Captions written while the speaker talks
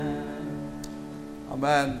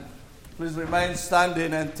Amen. Please remain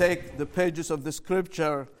standing and take the pages of the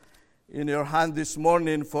scripture in your hand this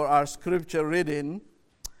morning for our scripture reading.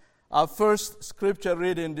 Our first scripture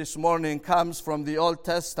reading this morning comes from the Old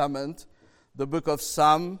Testament, the book of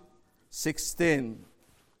Psalm 16.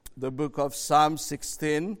 The book of Psalm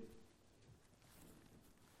 16.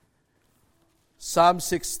 Psalm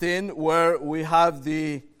 16, where we have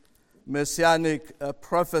the messianic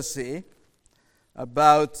prophecy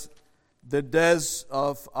about the death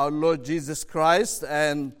of our Lord Jesus Christ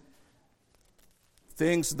and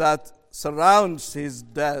things that surrounds his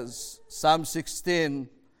death. Psalm 16,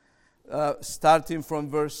 starting from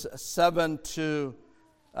verse 7 to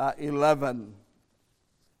 11.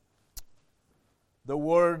 The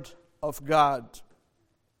Word of God.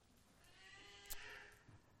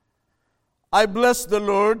 I bless the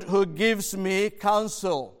Lord who gives me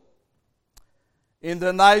counsel. In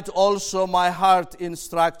the night also my heart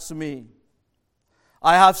instructs me.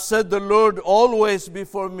 I have set the Lord always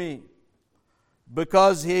before me.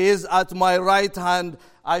 Because he is at my right hand,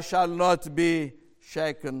 I shall not be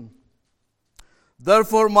shaken.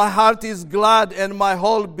 Therefore my heart is glad and my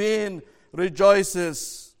whole being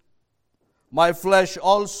rejoices. My flesh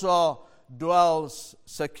also dwells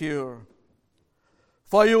secure.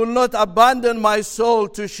 For you will not abandon my soul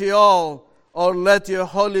to Sheol, or let your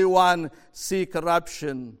Holy One see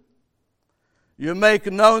corruption. You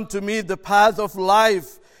make known to me the path of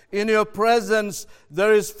life. In your presence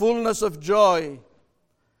there is fullness of joy.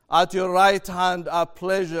 At your right hand are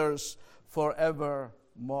pleasures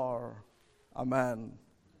forevermore. Amen.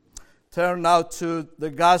 Turn now to the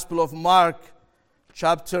Gospel of Mark,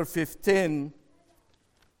 chapter 15.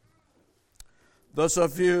 Those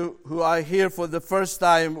of you who are here for the first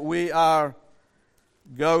time, we are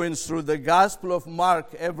going through the Gospel of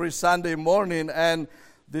Mark every Sunday morning, and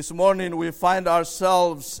this morning we find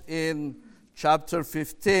ourselves in chapter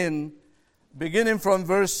 15, beginning from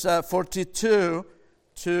verse 42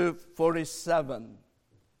 to 47.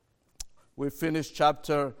 We finished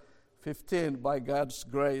chapter 15 by God's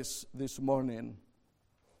grace this morning.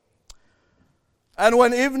 And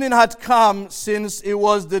when evening had come, since it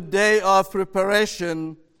was the day of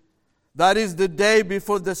preparation, that is the day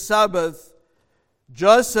before the Sabbath,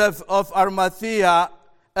 Joseph of Arimathea,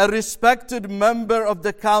 a respected member of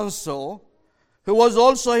the council, who was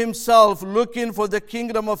also himself looking for the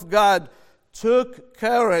kingdom of God, took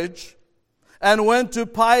courage and went to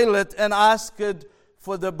Pilate and asked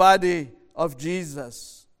for the body of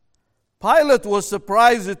Jesus. Pilate was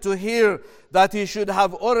surprised to hear that he should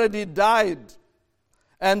have already died.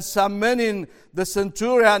 And summoning the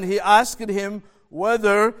centurion, he asked him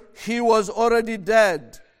whether he was already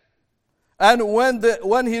dead. And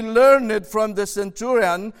when he learned from the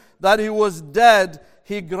centurion that he was dead,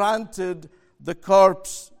 he granted the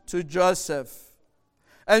corpse to Joseph.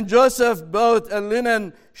 And Joseph bought a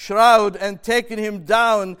linen shroud and taking him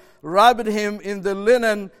down, wrapped him in the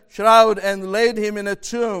linen shroud and laid him in a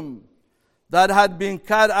tomb that had been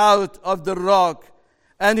cut out of the rock.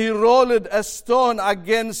 And he rolled a stone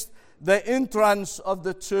against the entrance of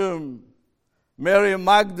the tomb. Mary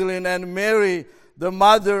Magdalene and Mary, the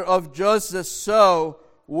mother of Joseph, saw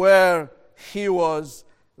where he was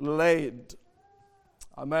laid.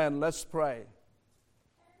 Amen. Let's pray.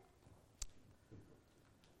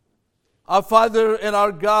 Our Father and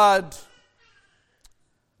our God,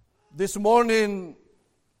 this morning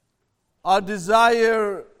our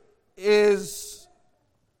desire is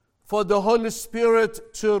for the Holy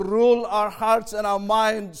Spirit to rule our hearts and our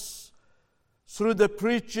minds through the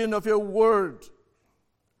preaching of your word.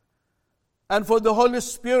 And for the Holy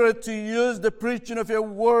Spirit to use the preaching of your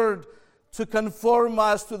word to conform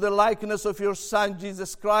us to the likeness of your Son,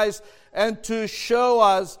 Jesus Christ, and to show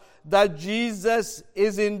us that Jesus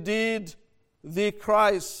is indeed the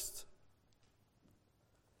Christ.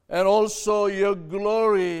 And also your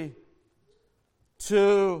glory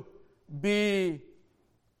to be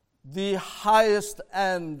the highest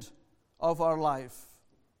end of our life.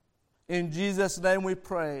 In Jesus' name we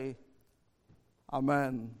pray.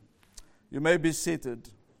 Amen. You may be seated.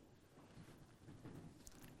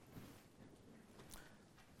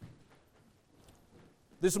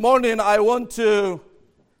 This morning I want to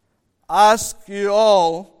ask you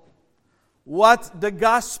all what the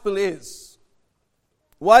gospel is.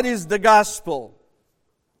 What is the gospel?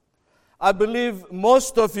 I believe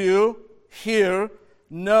most of you here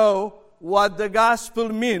know what the gospel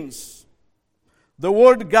means. The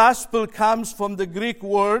word gospel comes from the Greek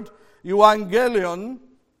word euangelion,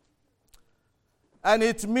 and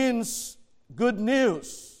it means good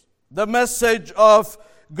news, the message of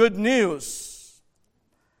good news.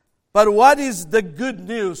 But what is the good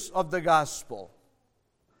news of the gospel?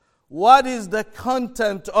 what is the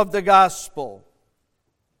content of the gospel.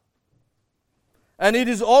 And it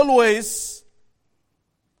is always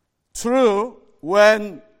true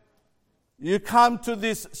when you come to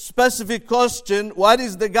this specific question, what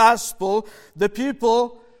is the gospel? The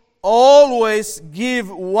people always give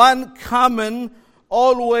one common,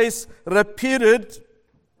 always repeated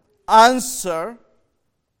answer.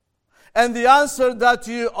 And the answer that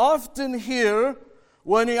you often hear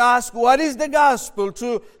when you ask, what is the gospel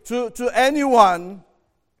to anyone?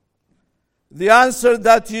 The answer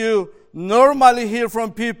that you normally hear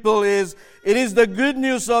from people is, it is the good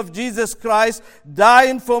news of Jesus Christ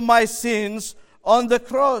dying for my sins on the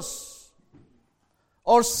cross,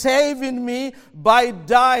 or saving me by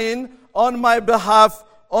dying on my behalf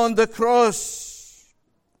on the cross.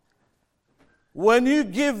 When you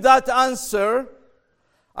give that answer,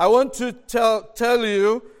 I want to tell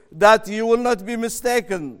you that you will not be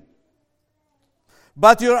mistaken,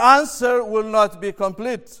 but your answer will not be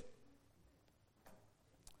complete.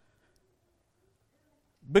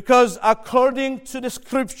 Because according to the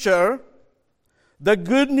Scripture, the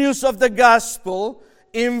good news of the gospel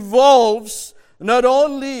involves not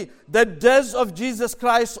only the death of Jesus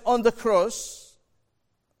Christ on the cross,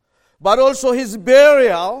 but also his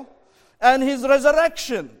burial and his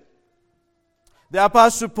resurrection. The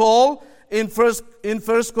Apostle Paul, in 1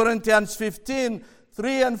 Corinthians 15,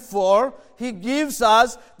 3 and 4, he gives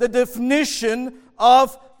us the definition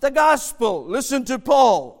of the gospel. Listen to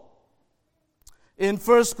Paul. In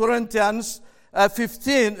 1 Corinthians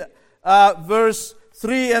 15, verse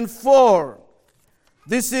 3 and 4.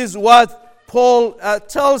 This is what Paul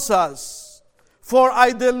tells us. For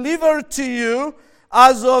I deliver to you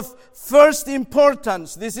as of first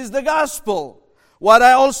importance. This is the gospel. What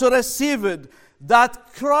I also received,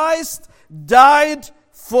 that Christ died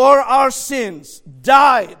for our sins.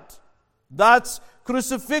 Died. That's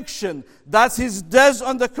crucifixion. That's his death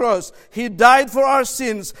on the cross. He died for our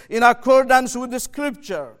sins in accordance with the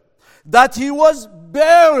Scripture. That he was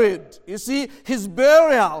buried. You see, his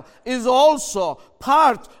burial is also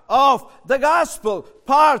part of the gospel,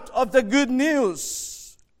 part of the good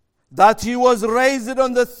news. That he was raised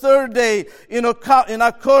on the third day in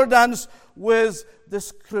accordance with the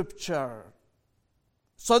Scripture.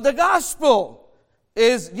 So the gospel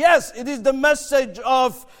is, yes, it is the message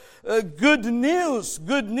of good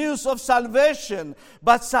news of salvation.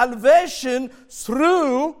 But salvation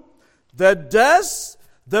through the death,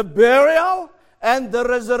 the burial, and the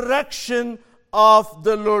resurrection of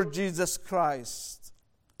the Lord Jesus Christ.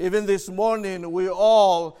 Even this morning, we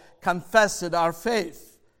all confessed our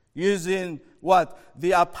faith using what?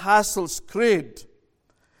 The Apostles' Creed.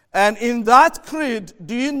 And in that creed,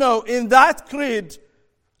 do you know, in that creed,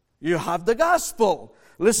 you have the gospel.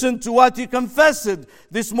 Listen to what you confessed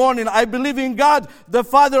this morning. I believe in God, the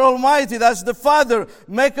Father Almighty. That's the Father,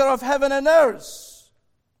 maker of heaven and earth.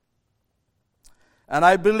 And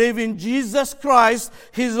I believe in Jesus Christ,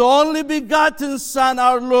 his only begotten Son,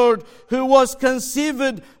 our Lord, who was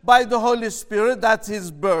conceived by the Holy Spirit, that's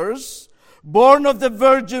his birth, born of the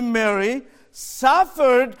Virgin Mary,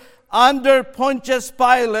 suffered under Pontius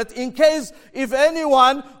Pilate, in case if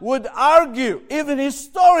anyone would argue, even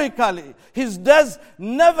historically, his death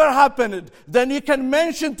never happened, then you can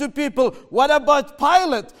mention to people, what about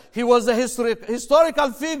Pilate? He was a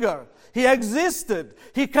historical figure. He existed.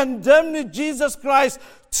 He condemned Jesus Christ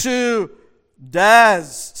to death,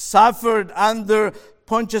 suffered under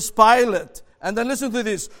Pontius Pilate. And then listen to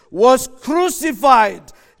this, was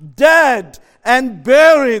crucified, dead, and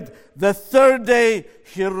buried. The third day,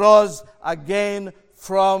 he rose again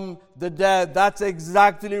from the dead. That's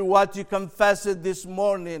exactly what you confessed this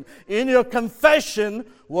morning. In your confession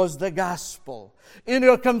was the gospel. In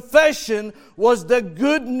your confession was the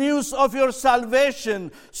good news of your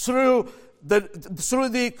salvation through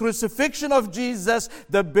the crucifixion of Jesus,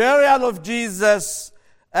 the burial of Jesus,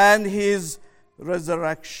 and his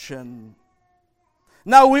resurrection.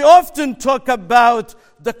 Now, we often talk about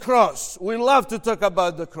the cross. We love to talk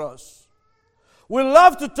about the cross. We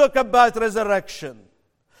love to talk about resurrection.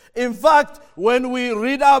 In fact, when we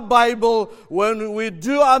read our Bible, when we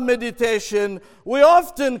do our meditation, we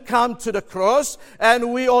often come to the cross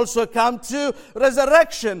and we also come to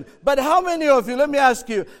resurrection. But how many of you, let me ask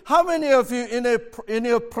you, how many of you in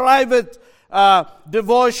your private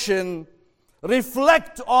devotion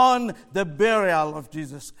reflect on the burial of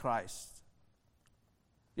Jesus Christ?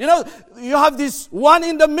 You know, you have this one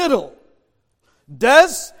in the middle.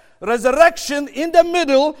 Death, resurrection, in the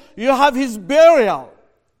middle, you have his burial.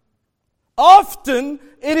 Often,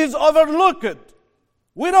 it is overlooked.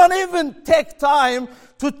 We don't even take time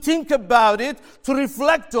to think about it, to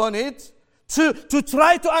reflect on it, to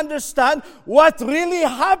try to understand what really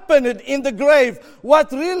happened in the grave,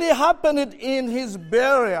 what really happened in his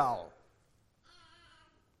burial.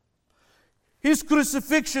 His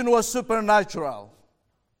crucifixion was supernatural.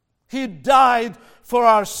 He died for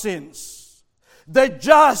our sins. The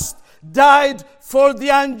just died for the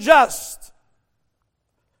unjust.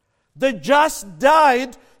 The just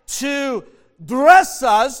died to dress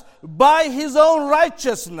us by his own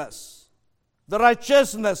righteousness, the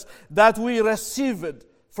righteousness that we received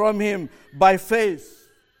from him by faith.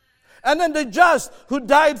 And then the just who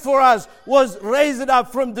died for us was raised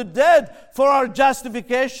up from the dead for our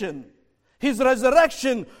justification. His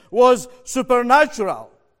resurrection was supernatural.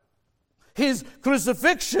 His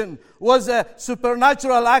crucifixion was a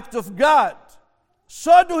supernatural act of God.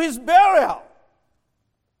 So do his burial.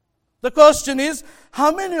 The question is,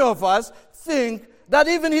 how many of us think that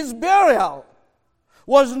even his burial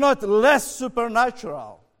was not less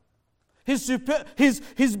supernatural? His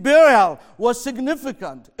burial was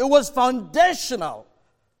significant. It was foundational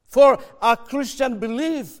for our Christian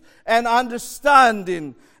belief and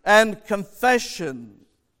understanding and confession.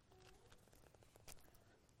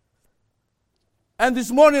 And this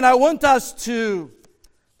morning I want us to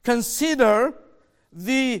consider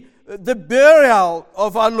the burial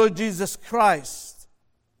of our Lord Jesus Christ.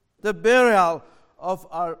 The burial of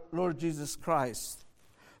our Lord Jesus Christ.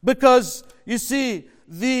 Because, you see,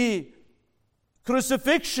 the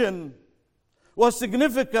crucifixion was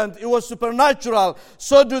significant. It was supernatural.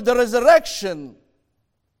 So do the resurrection.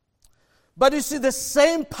 But you see, the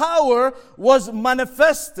same power was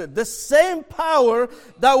manifested. The same power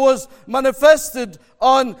that was manifested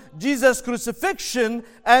on Jesus' crucifixion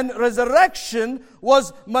and resurrection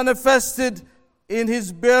was manifested in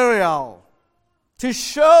his burial. To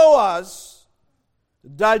show us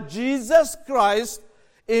that Jesus Christ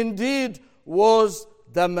indeed was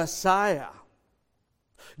the Messiah.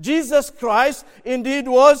 Jesus Christ indeed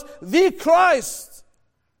was the Christ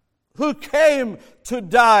who came to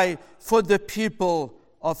die for the people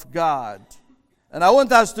of God. And I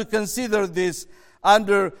want us to consider this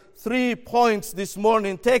under 3 points this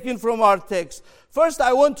morning, taken from our text. First,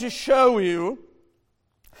 I want to show you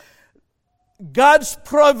God's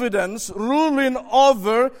providence ruling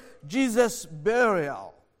over Jesus'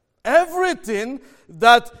 burial. Everything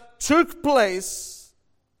that took place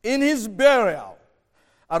in his burial,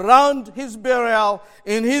 around his burial,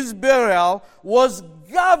 in his burial, was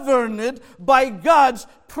governed by God's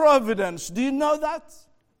providence. Do you know that?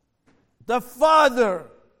 The Father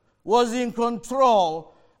was in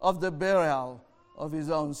control of the burial of his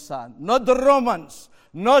own Son. Not the Romans,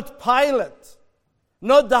 not Pilate,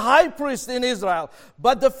 not the high priest in Israel,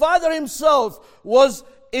 but the Father himself was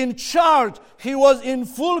in charge. He was in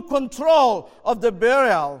full control of the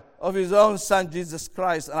burial of his own Son, Jesus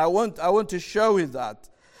Christ. And I want to show you that.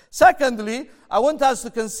 Secondly, I want us to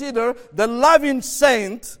consider the loving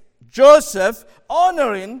saint, Joseph,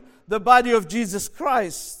 honoring the body of Jesus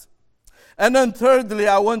Christ. And then thirdly,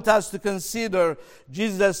 I want us to consider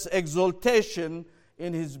Jesus' exaltation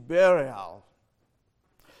in his burial.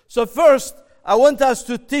 So first, I want us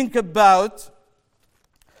to think about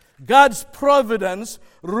God's providence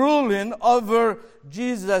ruling over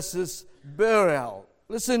Jesus' burial.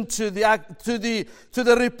 Listen to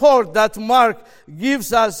the report that Mark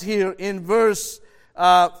gives us here in verse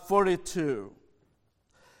 42.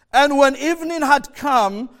 And when evening had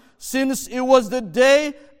come, since it was the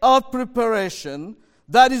day of preparation,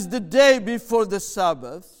 that is the day before the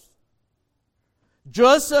Sabbath,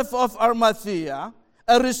 Joseph of Arimathea,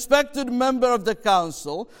 a respected member of the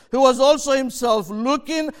council, who was also himself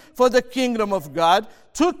looking for the kingdom of God,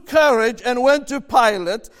 took courage and went to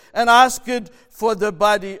Pilate and asked for the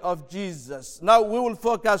body of Jesus. Now we will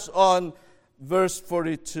focus on verse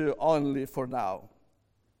 42 only for now.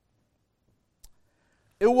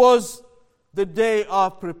 It was the day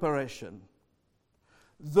of preparation.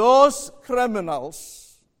 Those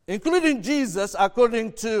criminals, including Jesus,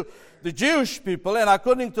 according to the Jewish people and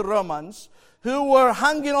according to Romans, who were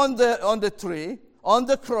hanging on the tree, on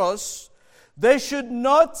the cross, they should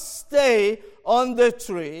not stay on the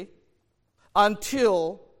tree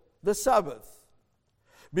until the Sabbath.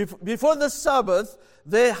 Before the Sabbath,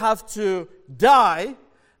 they have to die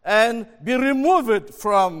and be removed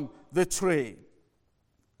from the tree.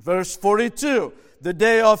 Verse 42, the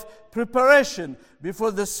day of preparation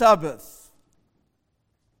before the Sabbath.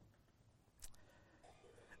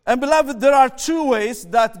 And beloved, there are two ways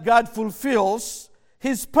that God fulfills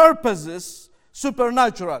his purposes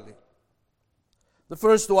supernaturally. The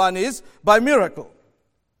first one is by miracle.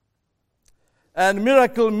 And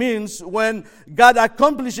miracle means when God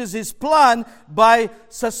accomplishes His plan by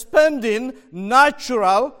suspending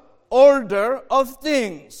natural order of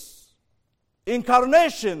things.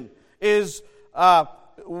 Incarnation is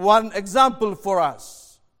one example for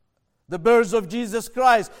us. The birth of Jesus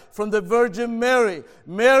Christ from the Virgin Mary.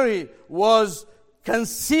 Mary was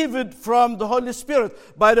conceived from the Holy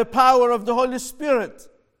Spirit by the power of the Holy Spirit.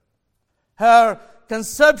 Her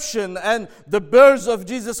conception and the birth of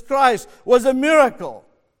Jesus Christ was a miracle.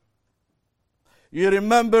 You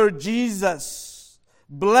remember Jesus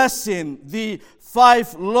blessing the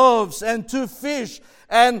 5 loaves and 2 fish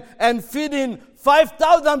and feeding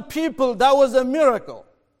 5,000 people. That was a miracle.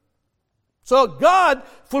 So God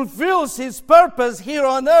fulfills His purpose here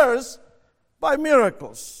on earth by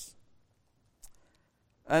miracles.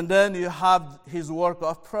 And then you have His work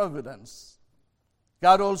of providence.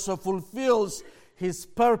 God also fulfills His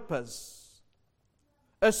purpose,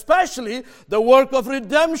 especially the work of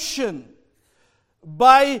redemption,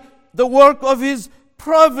 by the work of His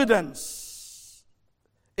providence.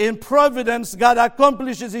 In providence, God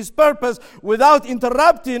accomplishes His purpose without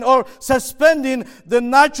interrupting or suspending the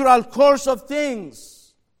natural course of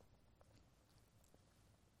things.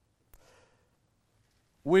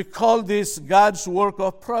 We call this God's work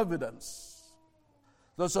of providence.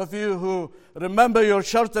 Those of you who remember your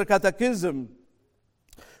shorter catechism,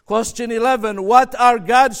 question 11, what are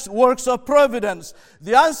God's works of providence?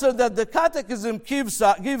 The answer that the catechism gives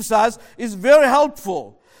us is very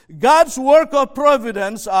helpful. God's work of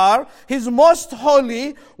providence are His most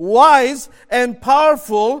holy, wise, and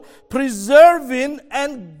powerful, preserving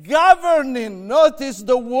and governing. Notice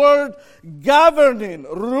the word governing,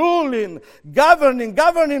 ruling, governing.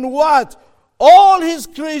 Governing what? All His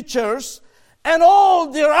creatures and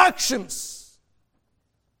all their actions.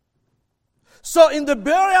 So in the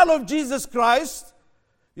burial of Jesus Christ,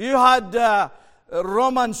 you had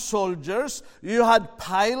Roman soldiers, you had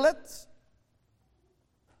Pilate,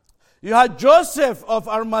 you had Joseph of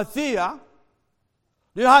Arimathea,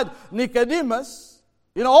 you had Nicodemus,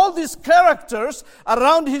 all these characters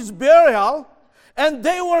around His burial, and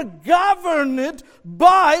they were governed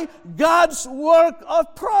by God's work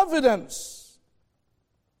of providence.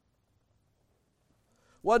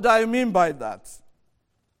 What do I mean by that?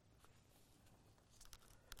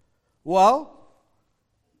 Well,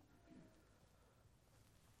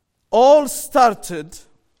 all started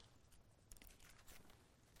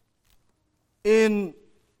in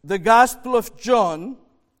the Gospel of John,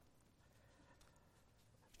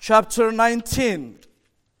 chapter 19.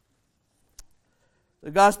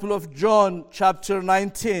 The Gospel of John, chapter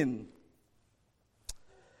 19.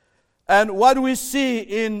 And what we see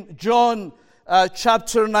in John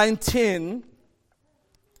chapter 19,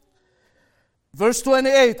 verse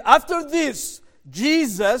 28, after this,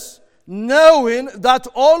 Jesus, knowing that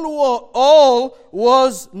all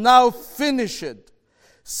was now finished,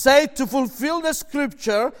 said, to fulfill the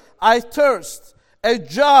scripture, I thirst. A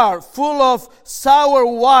jar full of sour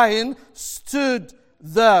wine stood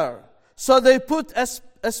there. So they put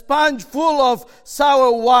a sponge full of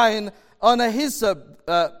sour wine on a hyssop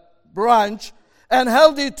branch and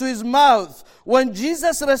held it to His mouth. When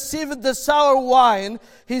Jesus received the sour wine,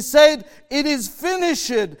 He said, it is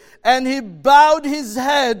finished. And He bowed His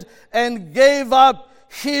head and gave up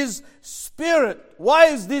His spirit. Why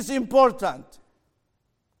is this important?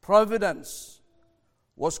 Providence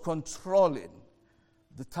was controlling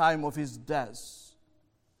the time of His death.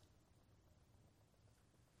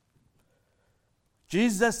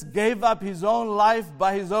 Jesus gave up His own life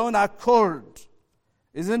by His own accord.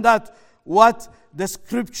 Isn't that what the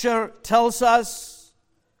scripture tells us?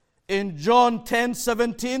 In John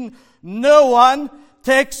 10:17, no one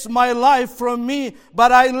takes my life from me,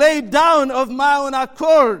 but I lay down of my own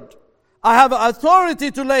accord. I have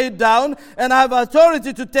authority to lay it down, and I have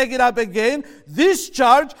authority to take it up again. This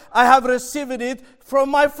charge, I have received it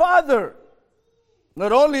from my Father.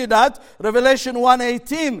 Not only that, Revelation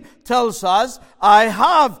 1:18 tells us, I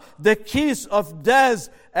have the keys of death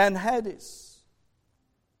and Hades.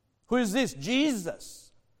 Who is this?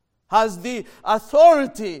 Jesus has the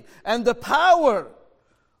authority and the power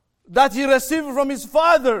that He received from His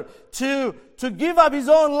Father to give up His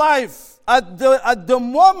own life at the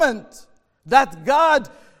moment that God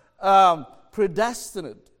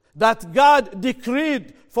predestined, that God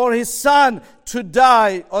decreed for His Son to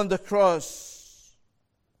die on the cross.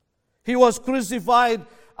 He was crucified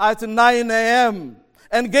at 9 a.m.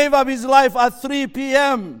 and gave up His life at 3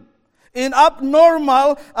 p.m. in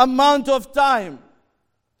abnormal amount of time.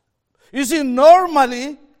 You see,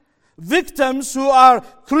 normally, victims who are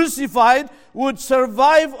crucified would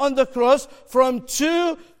survive on the cross from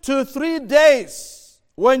 2 to 3 days,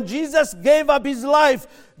 when Jesus gave up his life,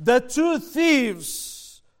 the 2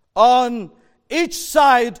 thieves on each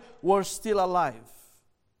side were still alive.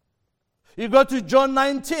 You go to John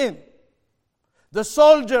 19. The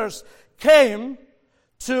soldiers came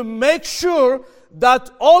to make sure that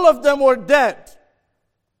all of them were dead.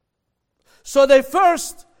 So they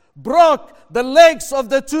first broke the legs of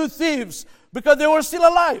the 2 thieves because they were still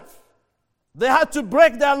alive. They had to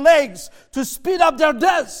break their legs to speed up their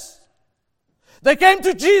deaths. They came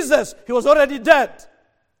to Jesus. He was already dead.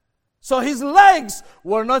 So his legs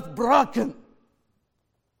were not broken.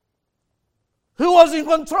 Who was in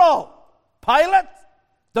control? Pilate?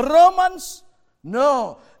 The Romans?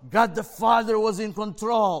 No. God the Father was in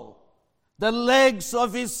control. The legs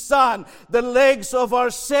of his Son, the legs of our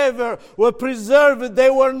Savior were preserved. They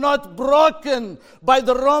were not broken by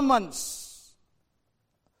the Romans.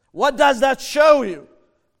 What does that show you?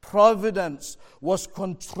 Providence was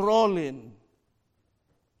controlling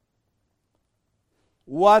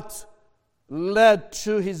what led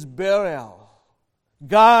to his burial.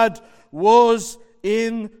 God was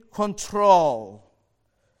in control.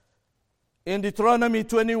 In Deuteronomy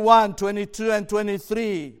 21, 22, and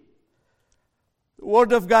 23, the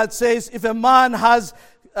Word of God says, if a man has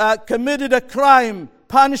committed a crime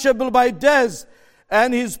punishable by death,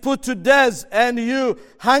 and he is put to death, and you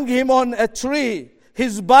hang him on a tree,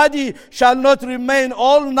 his body shall not remain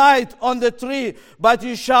all night on the tree, but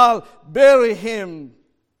you shall bury him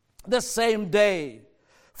the same day.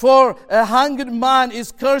 For a hanged man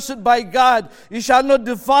is cursed by God. You shall not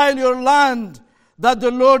defile your land that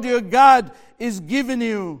the Lord your God is giving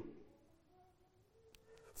you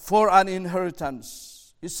for an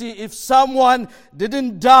inheritance. You see, if someone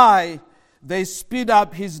didn't die, they speed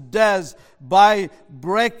up his death by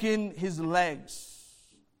breaking his legs.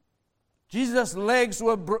 Jesus' legs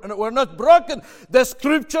were not broken. The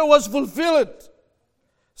scripture was fulfilled.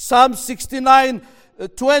 Psalm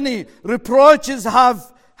 69:20, reproaches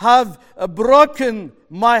have broken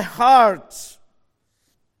my heart.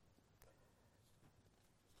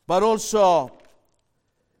 But also,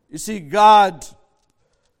 you see, God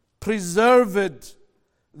preserved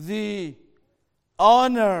the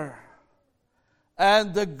honor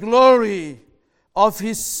and the glory of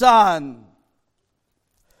his Son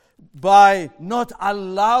by not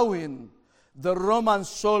allowing the Roman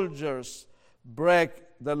soldiers break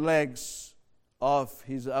the legs of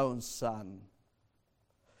his own Son.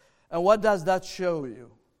 And what does that show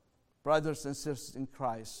you, brothers and sisters in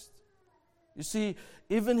Christ? You see,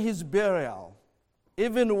 even his burial,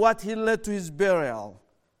 even what he led to his burial,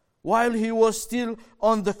 while he was still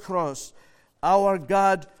on the cross, our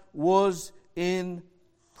God was in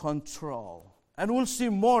control. And we'll see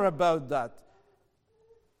more about that,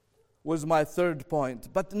 was my third point.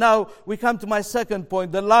 But now we come to my second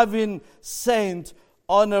point, the loving saint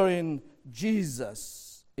honoring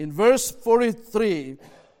Jesus. In verse 43,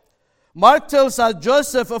 Mark tells us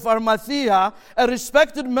Joseph of Arimathea, a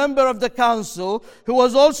respected member of the council, who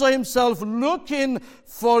was also himself looking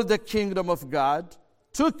for the kingdom of God,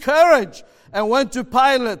 took courage and went to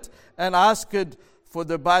Pilate and asked for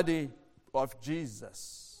the body of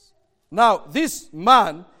Jesus. Now, this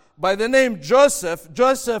man, by the name Joseph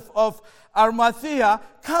of Arimathea,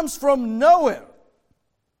 comes from nowhere.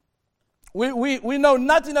 We know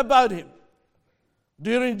nothing about him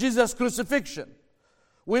during Jesus' crucifixion.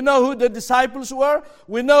 We know who the disciples were.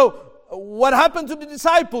 We know what happened to the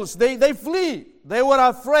disciples. They flee. They were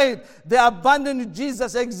afraid. They abandoned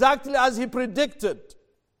Jesus exactly as he predicted.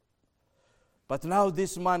 But now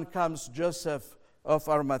this man comes, Joseph of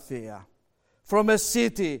Arimathea, from a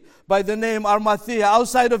city by the name Arimathea,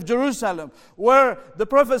 outside of Jerusalem, where the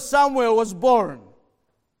prophet Samuel was born.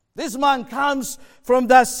 This man comes from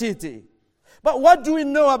that city. But what do we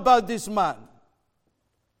know about this man?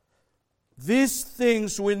 These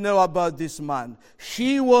things we know about this man.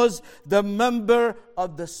 He was the member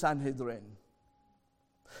of the Sanhedrin.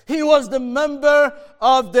 He was the member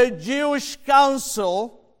of the Jewish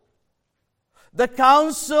council, the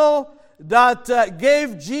council that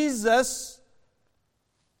gave Jesus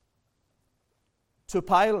to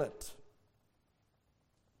Pilate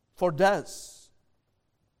for death.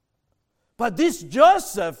 But this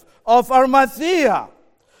Joseph of Arimathea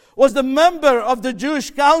was the member of the Jewish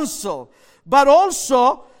council. But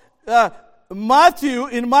also, Matthew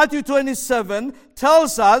 27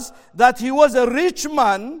 tells us that he was a rich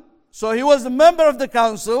man. So he was a member of the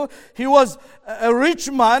council. He was a rich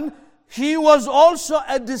man. He was also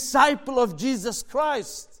a disciple of Jesus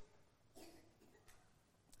Christ.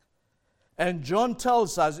 And John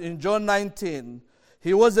tells us in John 19,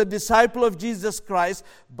 he was a disciple of Jesus Christ,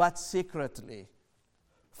 but secretly,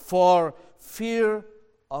 for fear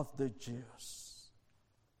of the Jews.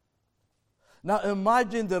 Now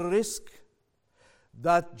imagine the risk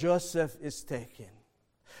that Joseph is taking.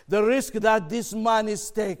 The risk that this man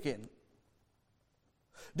is taking.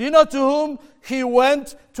 Do you know to whom he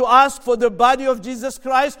went to ask for the body of Jesus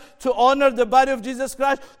Christ, to honor the body of Jesus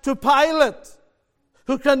Christ? To Pilate,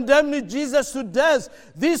 who condemned Jesus to death.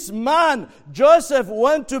 This man, Joseph,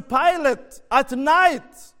 went to Pilate at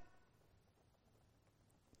night.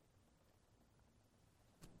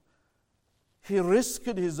 He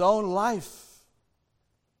risked his own life.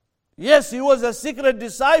 Yes, he was a secret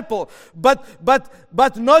disciple,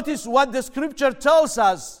 but notice what the scripture tells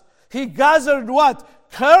us. He gathered what?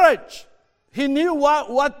 Courage. He knew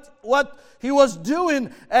what he was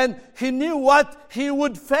doing, and he knew what he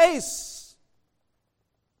would face.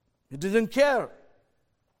 He didn't care.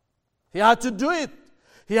 He had to do it.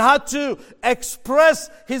 He had to express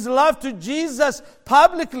his love to Jesus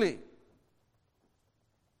publicly.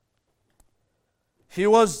 He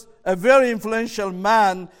was a very influential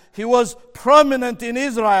man. He was prominent in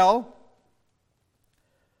Israel.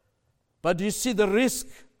 But you see the risk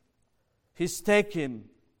he's taking.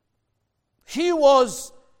 He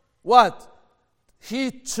was what?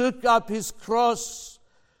 He took up his cross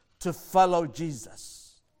to follow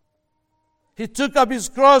Jesus. He took up his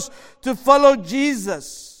cross to follow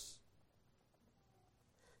Jesus.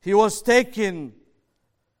 He was taking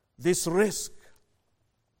this risk.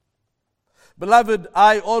 Beloved,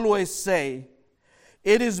 I always say,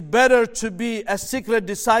 it is better to be a secret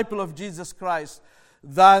disciple of Jesus Christ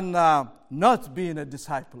than not being a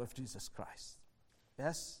disciple of Jesus Christ.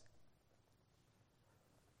 Yes?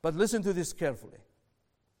 But listen to this carefully.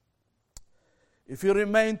 If you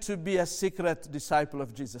remain to be a secret disciple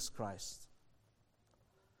of Jesus Christ,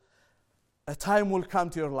 a time will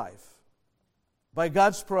come to your life, by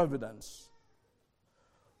God's providence,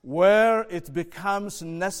 where it becomes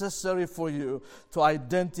necessary for you to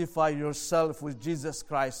identify yourself with Jesus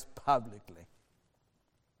Christ publicly.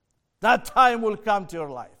 That time will come to your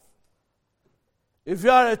life. If you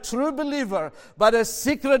are a true believer, but a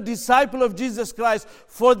secret disciple of Jesus Christ,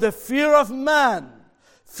 for the fear of men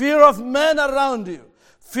around you,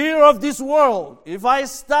 fear of this world, if I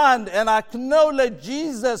stand and acknowledge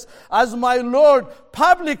Jesus as my Lord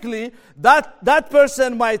publicly, that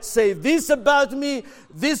person might say this about me.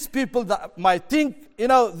 These people that might think,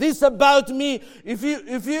 this about me. If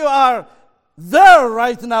you are there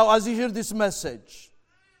right now as you hear this message,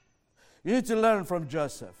 you need to learn from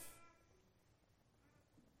Joseph.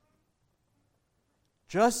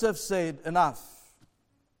 Joseph said, enough.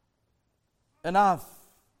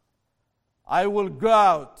 I will go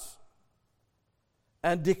out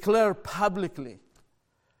and declare publicly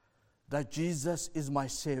that Jesus is my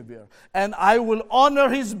Savior. And I will honor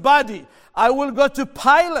His body. I will go to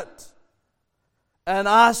Pilate and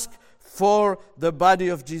ask for the body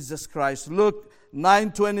of Jesus Christ. Luke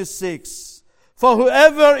 9:26. For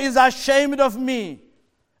whoever is ashamed of me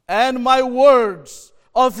and my words,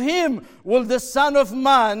 of him will the Son of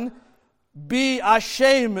Man be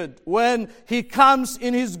ashamed when He comes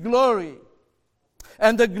in His glory,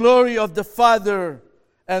 and the glory of the Father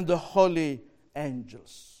and the holy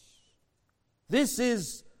angels. This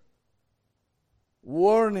is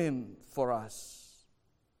warning for us.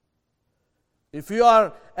 If you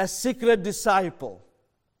are a secret disciple,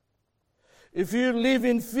 if you live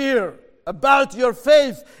in fear about your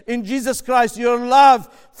faith in Jesus Christ, your love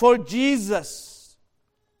for Jesus,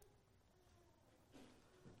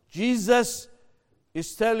 Jesus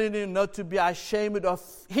is telling you not to be ashamed of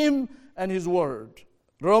Him and His word.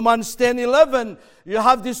 Romans 10:11, you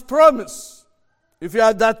have this promise. If you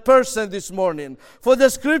are that person this morning. For the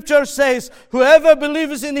scripture says, whoever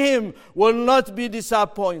believes in Him will not be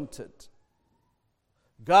disappointed.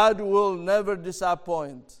 God will never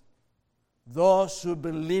disappoint those who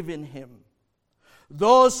believe in Him.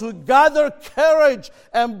 Those who gather courage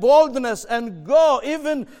and boldness and go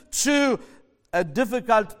even to a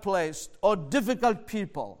difficult place or difficult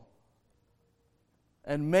people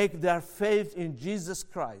and make their faith in Jesus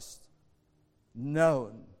Christ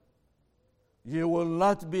known. You will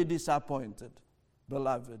not be disappointed,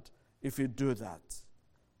 beloved, if you do that.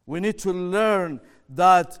 We need to learn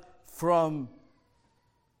that from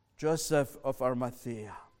Joseph of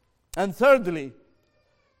Arimathea. And thirdly,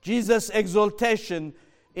 Jesus' exaltation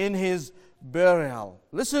in His burial.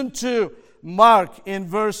 Listen to Mark in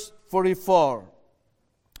verse 44.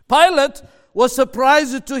 Pilate was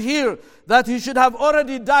surprised to hear that He should have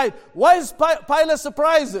already died. Why is Pilate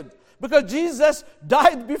surprised? Because Jesus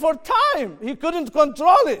died before time. He couldn't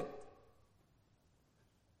control it.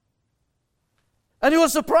 And he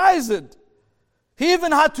was surprised. He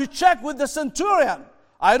even had to check with the centurion.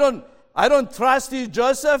 I don't trust you,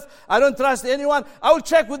 Joseph. I don't trust anyone. I will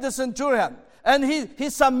check with the centurion. And he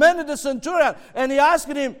summoned the centurion and he asked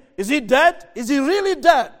him, is he dead? Is he really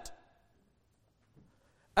dead?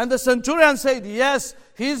 And the centurion said, yes,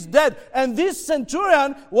 he's dead. And this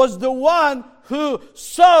centurion was the one who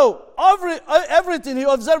saw everything. He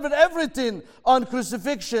observed everything on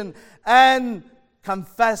crucifixion and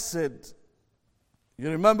confessed it.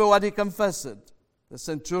 You remember what he confessed? The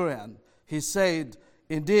centurion. He said,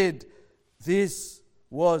 indeed, this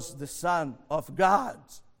was the Son of God.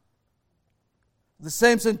 The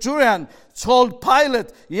same centurion told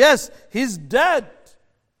Pilate, yes, he's dead.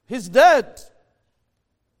 He's dead.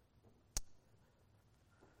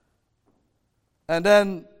 And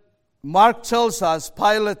then Mark tells us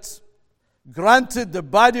Pilate granted the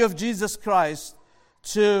body of Jesus Christ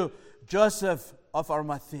to Joseph of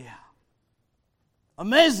Arimathea.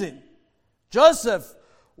 Amazing. Joseph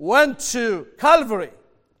went to Calvary,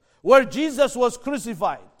 where Jesus was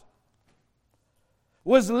crucified,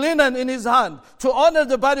 with linen in his hand to honor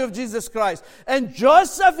the body of Jesus Christ. And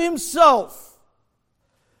Joseph himself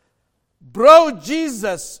brought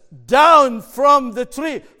Jesus down from the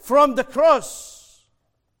tree, from the cross.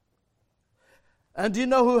 And do you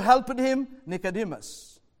know who helped him?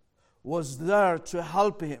 Nicodemus was there to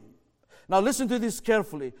help him. Now listen to this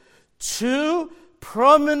carefully. Two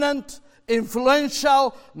prominent,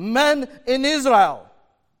 influential men in Israel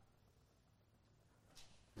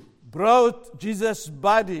brought Jesus'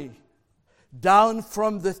 body down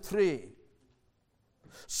from the tree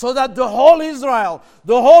so that the whole Israel,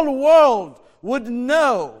 the whole world would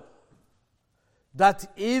know that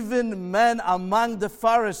even men among the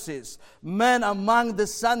Pharisees, men among the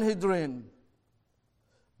Sanhedrin,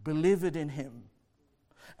 believed in him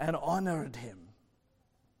and honored him.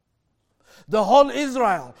 The whole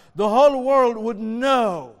Israel, the whole world would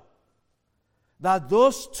know that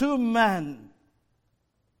those two men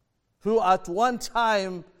who at one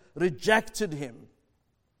time rejected him,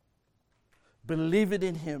 believed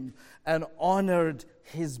in him and honored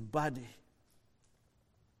his body.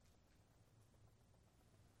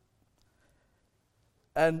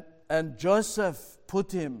 And Joseph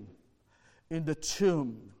put him in the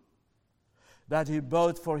tomb that he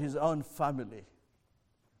bought for his own family.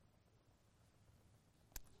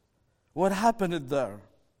 What happened there?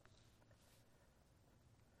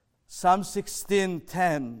 Psalm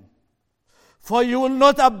 16:10. For you will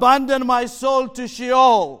not abandon my soul to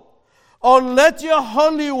Sheol, or let your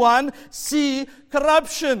Holy One see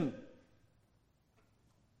corruption.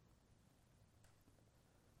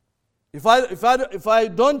 If I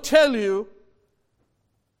don't tell you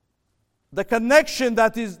the connection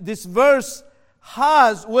that this verse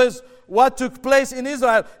has with what took place in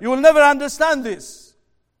Israel, you will never understand this.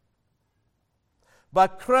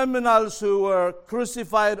 But criminals who were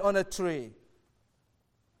crucified on a tree,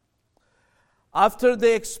 after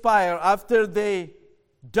they expire, after they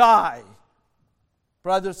die,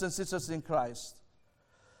 brothers and sisters in Christ,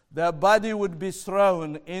 their body would be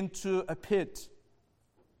thrown into a pit,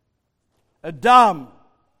 a dam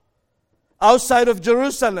outside of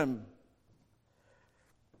Jerusalem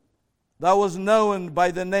that was known by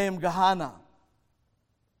the name Gehenna,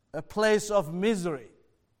 a place of misery.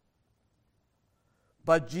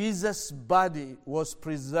 But Jesus' body was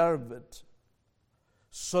preserved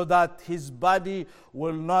so that his body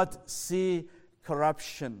will not see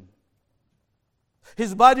corruption.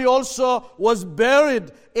 His body also was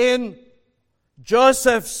buried in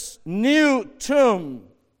Joseph's new tomb.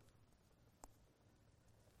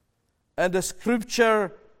 And the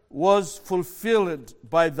scripture was fulfilled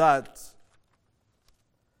by that.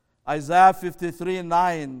 Isaiah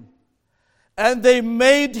 53:9. And they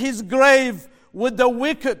made his grave with the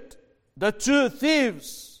wicked, the two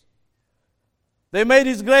thieves. They made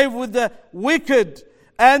his grave with the wicked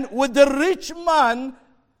and with the rich man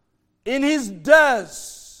in his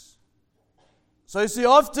death. So you see,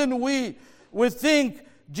 often we think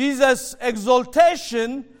Jesus'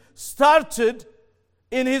 exaltation started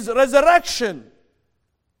in his resurrection.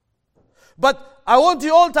 But I want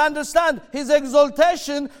you all to understand his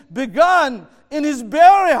exaltation began in his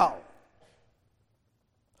burial,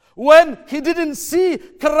 when he didn't see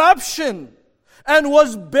corruption and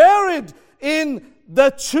was buried in the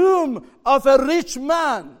tomb of a rich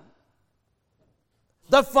man.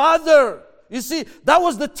 The Father, you see, that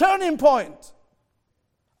was the turning point.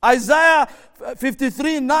 Isaiah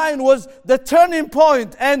 53:9 was the turning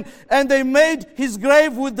point, and they made his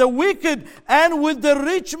grave with the wicked and with the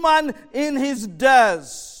rich man in his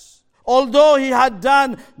death. Although he had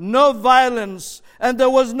done no violence and there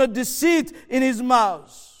was no deceit in his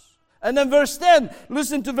mouth. And then verse 10,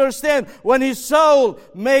 listen to verse 10. When his soul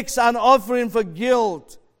makes an offering for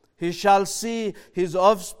guilt, he shall see his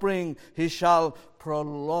offspring, he shall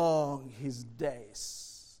prolong his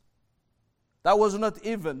days. That was not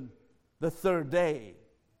even the third day.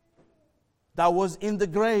 That was in the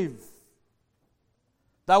grave.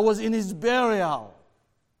 That was in his burial.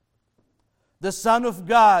 The Son of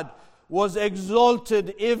God was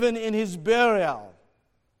exalted even in his burial.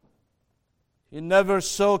 He never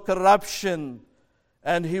saw corruption,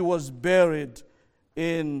 and he was buried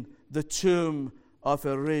in the tomb of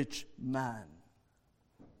a rich man.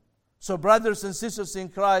 So, brothers and sisters in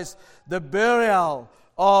Christ, the burial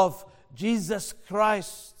of Jesus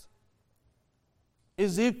Christ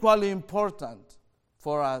is equally important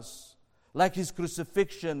for us, like his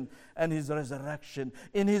crucifixion and his resurrection.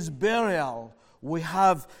 In his burial, we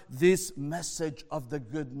have this message of the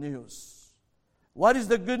good news. What is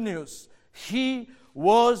the good news? He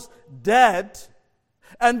was dead,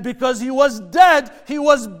 and because he was dead, he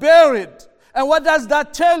was buried. And what does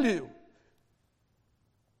that tell you?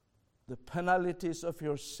 The penalties of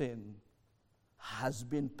your sin has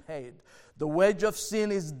been paid. The wage of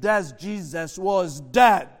sin is death. Jesus was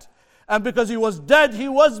dead. And because he was dead, he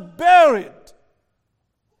was buried.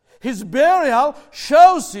 His burial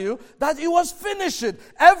shows you that it was finished.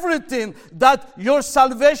 Everything that your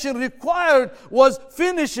salvation required was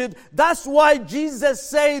finished. That's why Jesus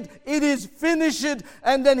said, "It is finished,"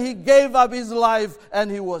 and then he gave up his life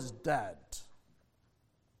and he was dead.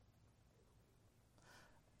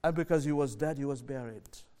 And because he was dead, he was buried.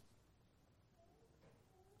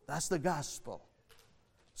 That's the gospel.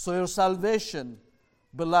 So your salvation,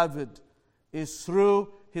 beloved, is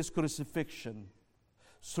through his crucifixion,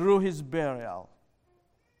 through his burial,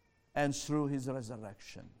 and through his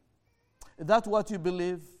resurrection. Is that what you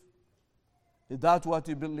believe? Is that what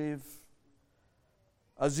you believe?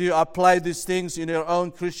 As you apply these things in your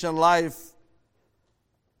own Christian life,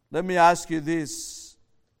 let me ask you this.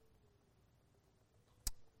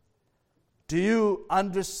 Do you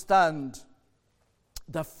understand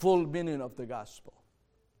the full meaning of the gospel?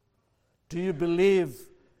 Do you believe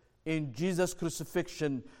in Jesus'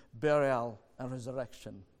 crucifixion, burial, and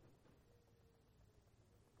resurrection?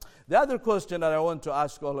 The other question that I want to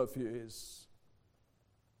ask all of you is,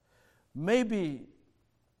 maybe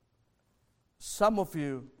some of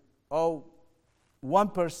you, or one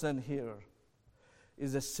person here,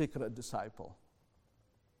 is a secret disciple.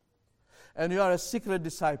 And you are a secret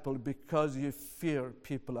disciple because you fear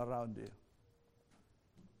people around you.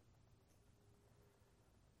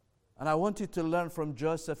 And I want you to learn from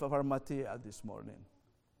Joseph of Arimathea this morning.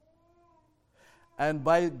 And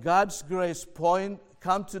by God's grace,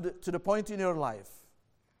 come to the point in your life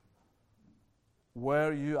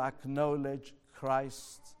where you acknowledge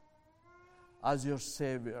Christ as your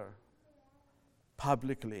Savior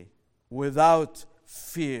publicly, without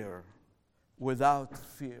fear. Without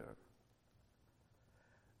fear.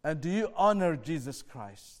 And do you honor Jesus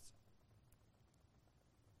Christ?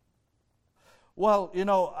 Well,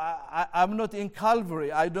 I'm not in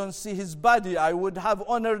Calvary. I don't see his body. I would have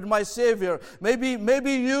honored my Savior. Maybe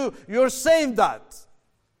you're saying that.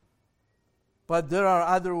 But there are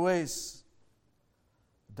other ways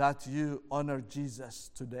that you honor Jesus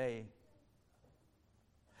today.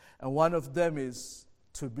 And one of them is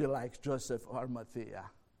to be like Joseph of Arimathea.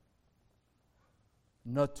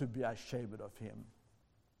 Not to be ashamed of him.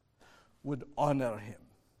 Would honor him.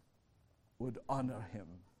 Would honor him.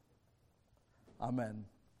 Amen.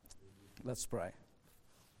 Let's pray.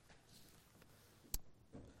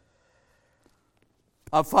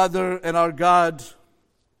 Our Father and our God,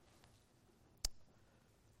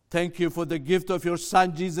 thank you for the gift of your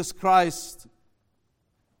Son, Jesus Christ,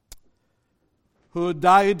 who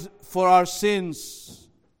died for our sins,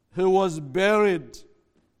 who was buried,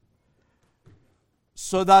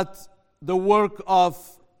 so that the work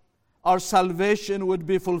of our salvation would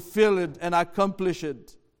be fulfilled and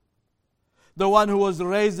accomplished. The one who was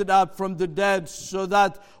raised up from the dead so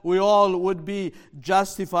that we all would be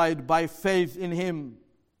justified by faith in him.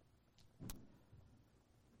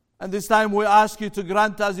 And this time we ask you to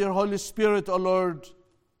grant us your Holy Spirit, O Lord,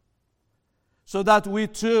 so that we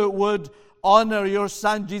too would honor your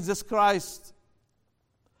Son, Jesus Christ,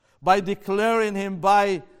 by declaring him,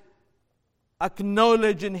 by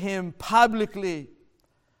acknowledging him publicly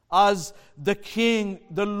as the King,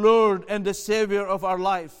 the Lord, and the Savior of our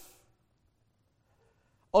life.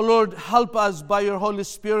 Oh Lord, help us by your Holy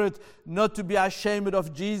Spirit not to be ashamed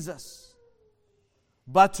of Jesus,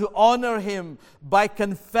 but to honor him by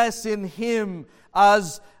confessing him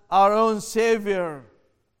as our own Savior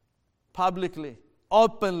publicly,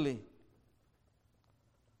 openly.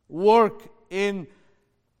 work in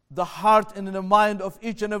the heart and in the mind of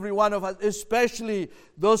each and every one of us, especially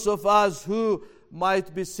those of us who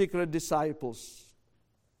might be secret disciples.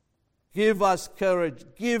 Give us courage.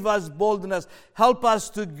 Give us boldness. Help us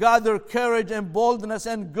to gather courage and boldness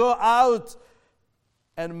and go out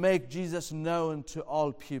and make Jesus known to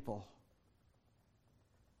all people.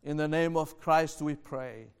 In the name of Christ we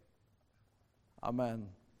pray. Amen.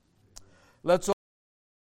 Let's